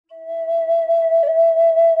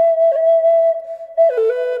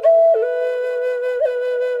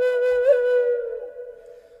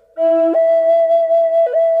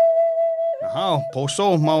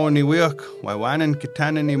Poso maoni wiak, waiwanan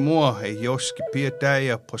kitana ni mua e yoski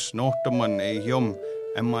piataya posnotaman e yum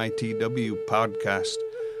MITW podcast.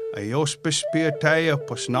 A yospis piataya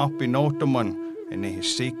posnapi notaman e ne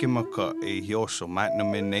hisikimaka e yoso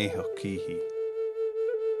matnamin e hakihi.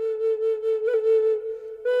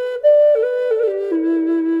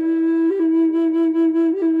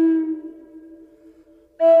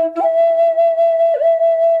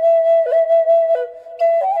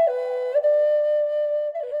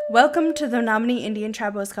 Welcome to the Menominee Indian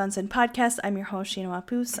Tribe of Wisconsin podcast. I'm your host, Sheena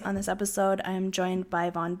Wapus. On this episode, I am joined by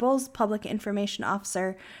Vaughn Bowles, Public Information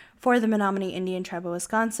Officer for the Menominee Indian Tribe of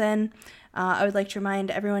Wisconsin. I would like to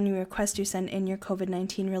remind everyone you request you send in your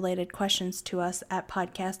COVID-19 related questions to us at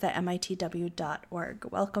podcast@mitw.org.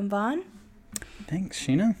 Welcome, Vaughn. Thanks,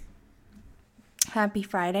 Sheena. Happy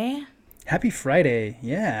Friday. Happy Friday,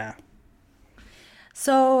 yeah.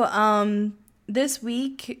 So, this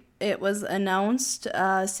week, it was announced,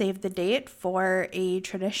 save the date, for a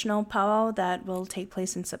traditional powwow that will take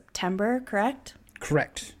place in September, correct?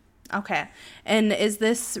 Correct. Okay. And is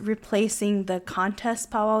this replacing the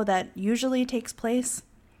contest powwow that usually takes place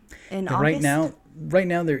in August? Right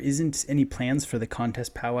now, there isn't any plans for the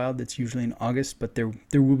contest powwow that's usually in August, but there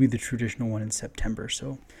will be the traditional one in September.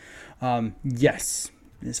 So, yes,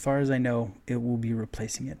 as far as I know, it will be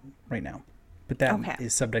replacing it right now. But that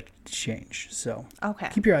is subject to change, so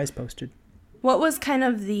keep your eyes posted. What was kind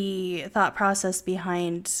of the thought process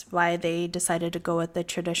behind why they decided to go with the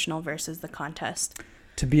traditional versus the contest?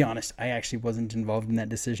 To be honest, I actually wasn't involved in that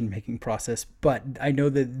decision-making process, but I know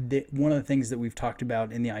that one of the things that we've talked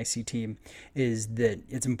about in the IC team is that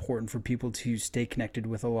it's important for people to stay connected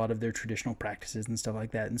with a lot of their traditional practices and stuff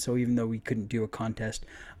like that. And so even though we couldn't do a contest,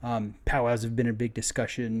 powwows have been a big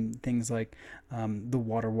discussion. Things like the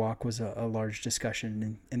water walk was a large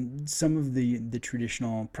discussion, and some of the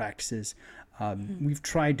traditional practices. We've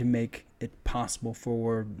tried to make it possible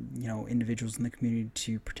for individuals in the community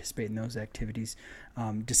to participate in those activities,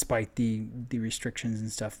 despite the restrictions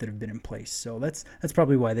and stuff that have been in place. So that's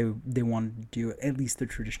probably why they wanted to do at least the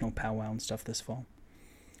traditional powwow and stuff this fall.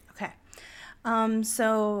 Okay.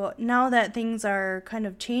 So now that things are kind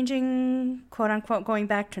of changing, quote unquote, going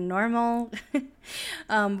back to normal,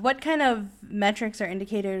 what kind of metrics or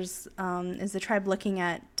indicators is the tribe looking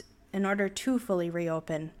at in order to fully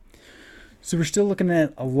reopen? So we're still looking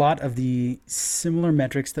at a lot of the similar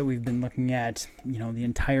metrics that we've been looking at, the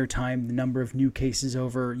entire time, the number of new cases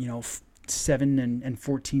over, 7 and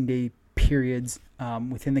 14 day periods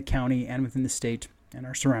within the county and within the state and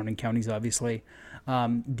our surrounding counties, obviously.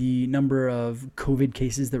 The number of COVID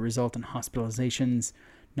cases that result in hospitalizations,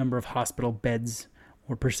 number of hospital beds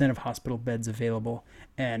or percent of hospital beds available,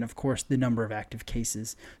 and of course the number of active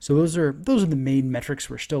cases. So those are the main metrics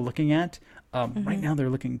we're still looking at. Right now they're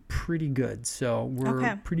looking pretty good, so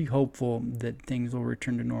we're pretty hopeful that things will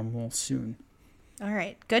return to normal soon. All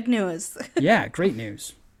right, good news. Yeah, great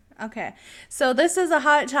news. Okay, so this is a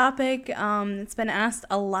hot topic. It's been asked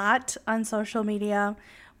a lot on social media.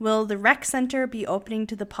 Will the rec center be opening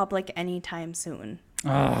to the public anytime soon?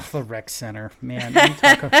 Oh, the rec center, man.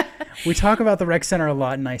 We talk about the rec center a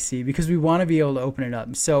lot in IC because we want to be able to open it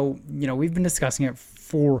up. So, we've been discussing it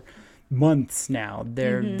for months now.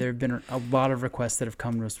 There have been a lot of requests that have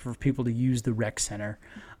come to us for people to use the rec center.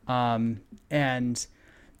 And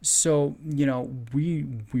so, we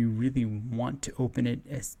really want to open it,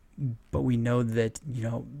 but we know that,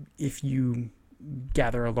 if you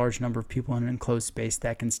gather a large number of people in an enclosed space,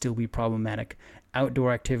 that can still be problematic.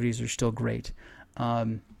 Outdoor activities are still great.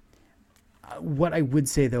 What I would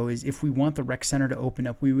say, though, is if we want the rec center to open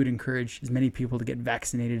up, we would encourage as many people to get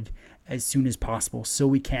vaccinated as soon as possible so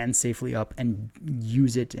we can safely up and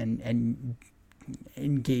use it and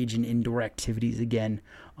engage in indoor activities again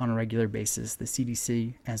on a regular basis. The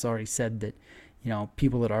CDC has already said that,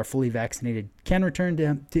 people that are fully vaccinated can return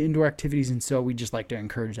to indoor activities, and so we just like to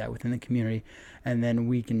encourage that within the community, and then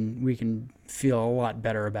we can feel a lot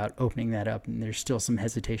better about opening that up, and there's still some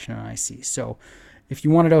hesitation on IC. So if you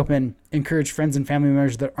want it open, encourage friends and family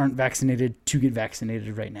members that aren't vaccinated to get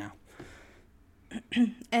vaccinated right now.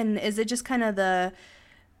 And is it just kind of the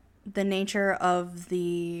nature of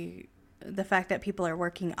the fact that people are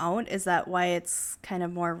working out? Is that why it's kind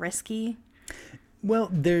of more risky? Well,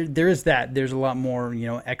 there is that. There's a lot more,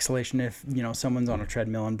 exhalation if, someone's on a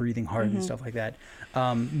treadmill and breathing hard and stuff like that.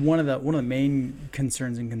 One of the main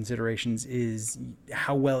concerns and considerations is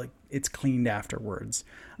how well it's cleaned afterwards.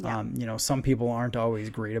 Yeah. Some people aren't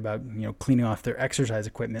always great about, cleaning off their exercise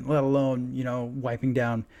equipment, let alone, wiping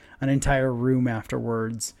down an entire room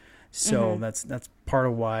afterwards. So that's part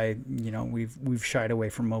of why, we've shied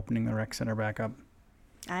away from opening the rec center back up.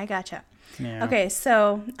 I gotcha. Yeah. Okay,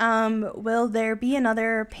 so will there be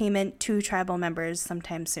another payment to tribal members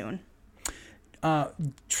sometime soon?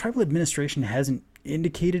 Tribal administration hasn't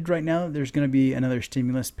indicated right now that there's going to be another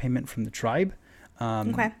stimulus payment from the tribe.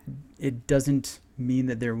 Okay. It doesn't mean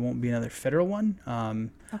that there won't be another federal one.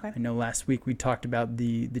 Okay. I know last week we talked about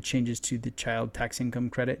the changes to the child tax income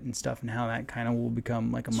credit and stuff, and how that kind of will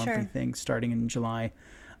become like a monthly Sure. thing starting in July.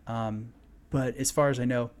 But as far as I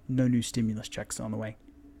know, no new stimulus checks on the way.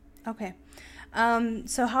 Okay.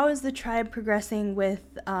 So how is the tribe progressing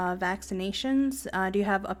with vaccinations? Do you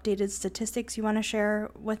have updated statistics you want to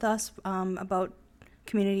share with us about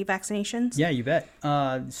community vaccinations? Yeah, you bet.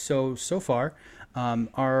 So far,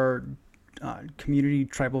 our community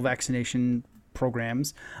tribal vaccination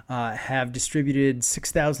programs have distributed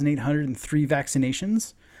 6,803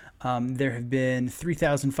 vaccinations. There have been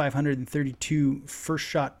 3,532 first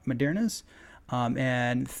shot Modernas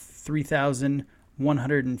and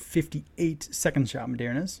 3,158 second shot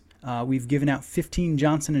Modernas. We've given out 15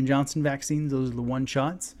 Johnson & Johnson vaccines. Those are the one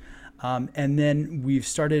shots. And then we've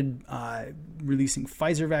started releasing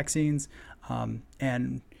Pfizer vaccines,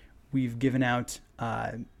 and we've given out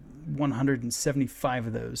 175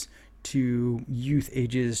 of those to youth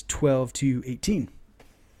ages 12 to 18.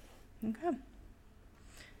 Okay.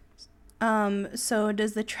 So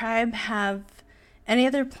does the tribe have any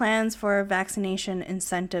other plans for vaccination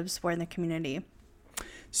incentives for the community?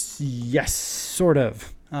 Yes, sort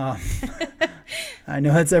of. I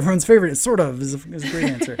know that's everyone's favorite. Sort of is a great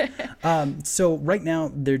answer. So right now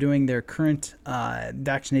they're doing their current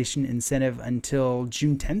vaccination incentive until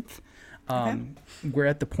June 10th. We're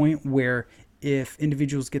at the point where if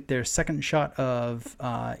individuals get their second shot of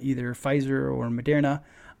either Pfizer or Moderna,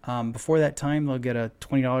 before that time, they'll get a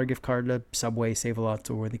 $20 gift card to Subway, Save-A-Lot,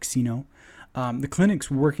 or the casino. The clinic's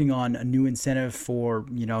working on a new incentive for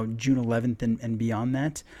June 11th and beyond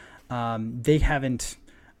that. They haven't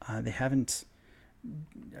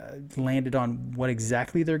landed on what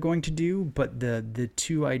exactly they're going to do, but the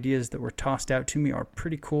two ideas that were tossed out to me are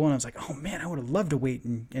pretty cool. And I was like, oh man, I would have loved to wait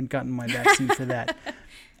and gotten my vaccine for that.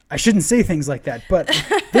 I shouldn't say things like that, but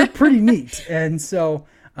they're pretty neat. And so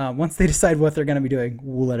once they decide what they're going to be doing,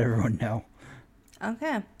 we'll let everyone know.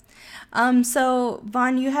 Okay. So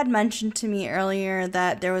Vaughn, you had mentioned to me earlier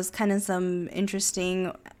that there was kind of some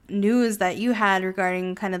interesting news that you had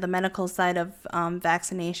regarding kind of the medical side of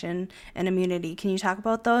vaccination and immunity. Can you talk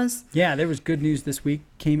about those? Yeah, there was good news this week.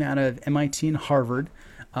 Came out of MIT and Harvard.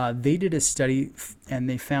 They did a study and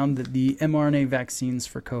they found that the mRNA vaccines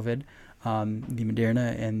for COVID, the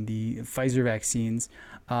Moderna and the Pfizer vaccines,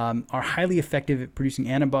 are highly effective at producing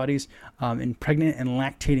antibodies in pregnant and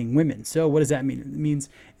lactating women. So what does that mean? It means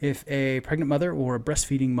if a pregnant mother or a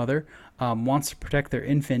breastfeeding mother wants to protect their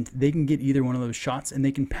infant, they can get either one of those shots and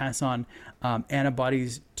they can pass on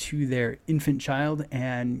antibodies to their infant child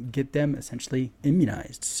and get them essentially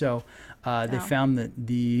immunized. So they found that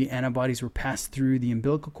the antibodies were passed through the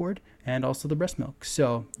umbilical cord and also the breast milk.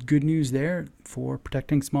 So good news there for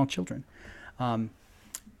protecting small children.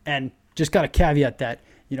 And just got to caveat that,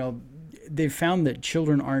 they've found that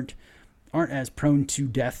children aren't as prone to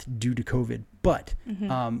death due to COVID. But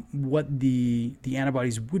what the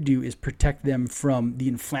antibodies would do is protect them from the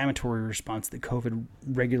inflammatory response that COVID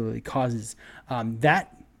regularly causes.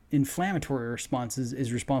 That inflammatory response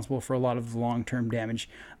is responsible for a lot of the long-term damage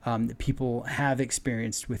that people have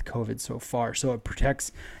experienced with COVID so far. So it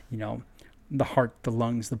protects, the heart, the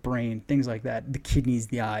lungs, the brain, things like that, the kidneys,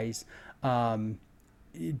 the eyes.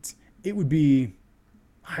 It would be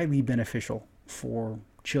highly beneficial for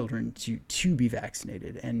children to be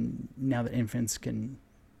vaccinated. And now that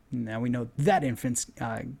we know that infants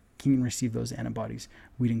can receive those antibodies,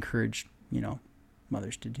 we'd encourage,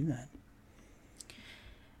 mothers to do that.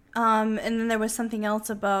 And then there was something else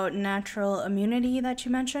about natural immunity that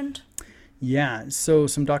you mentioned. Yeah. So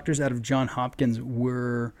some doctors out of Johns Hopkins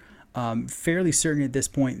were fairly certain at this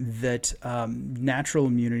point that natural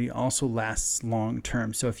immunity also lasts long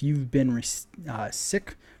term. So if you've been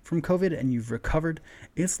sick from COVID and you've recovered,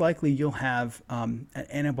 it's likely you'll have an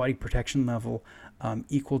antibody protection level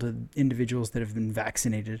equal to individuals that have been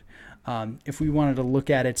vaccinated. If we wanted to look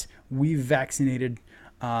at it, we've vaccinated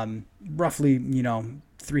roughly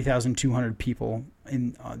 3,200 people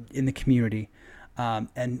in the community.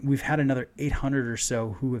 And we've had another 800 or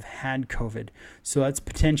so who have had COVID. So that's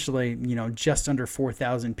potentially, just under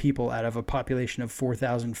 4,000 people out of a population of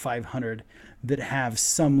 4,500 that have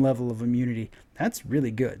some level of immunity. That's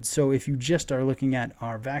really good. So if you just are looking at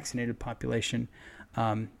our vaccinated population,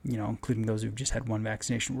 including those who've just had one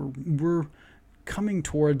vaccination, we're coming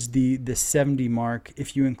towards the 70 mark.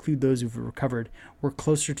 If you include those who've recovered, we're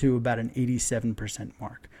closer to about an 87%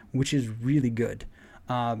 mark, which is really good.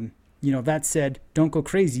 That said, don't go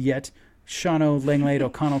crazy yet. Shawano, Langlade,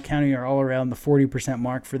 O'Connell County are all around the 40%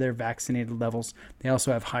 mark for their vaccinated levels. They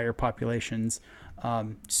also have higher populations.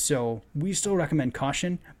 So we still recommend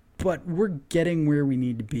caution, but we're getting where we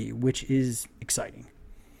need to be, which is exciting.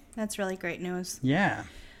 That's really great news. Yeah.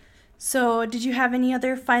 So did you have any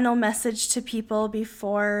other final message to people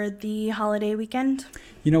before the holiday weekend?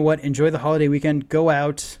 You know what? Enjoy the holiday weekend. Go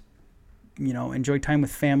out, enjoy time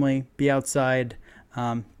with family, be outside,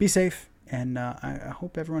 be safe. And I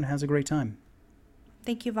hope everyone has a great time.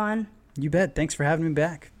 Thank you, Vaughn. You bet. Thanks for having me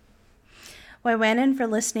back. Waiwanan for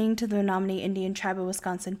listening to the Menominee Indian Tribe of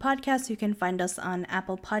Wisconsin podcast. You can find us on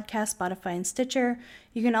Apple Podcasts, Spotify, and Stitcher.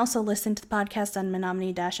 You can also listen to the podcast on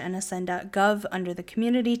menominee-nsn.gov under the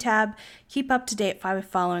Community tab. Keep up to date by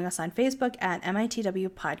following us on Facebook at MITW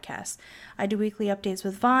Podcasts. I do weekly updates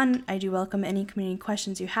with Vaughn. I do welcome any community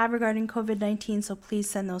questions you have regarding COVID-19, so please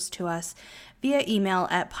send those to us via email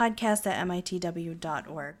at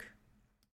podcast@mitw.org.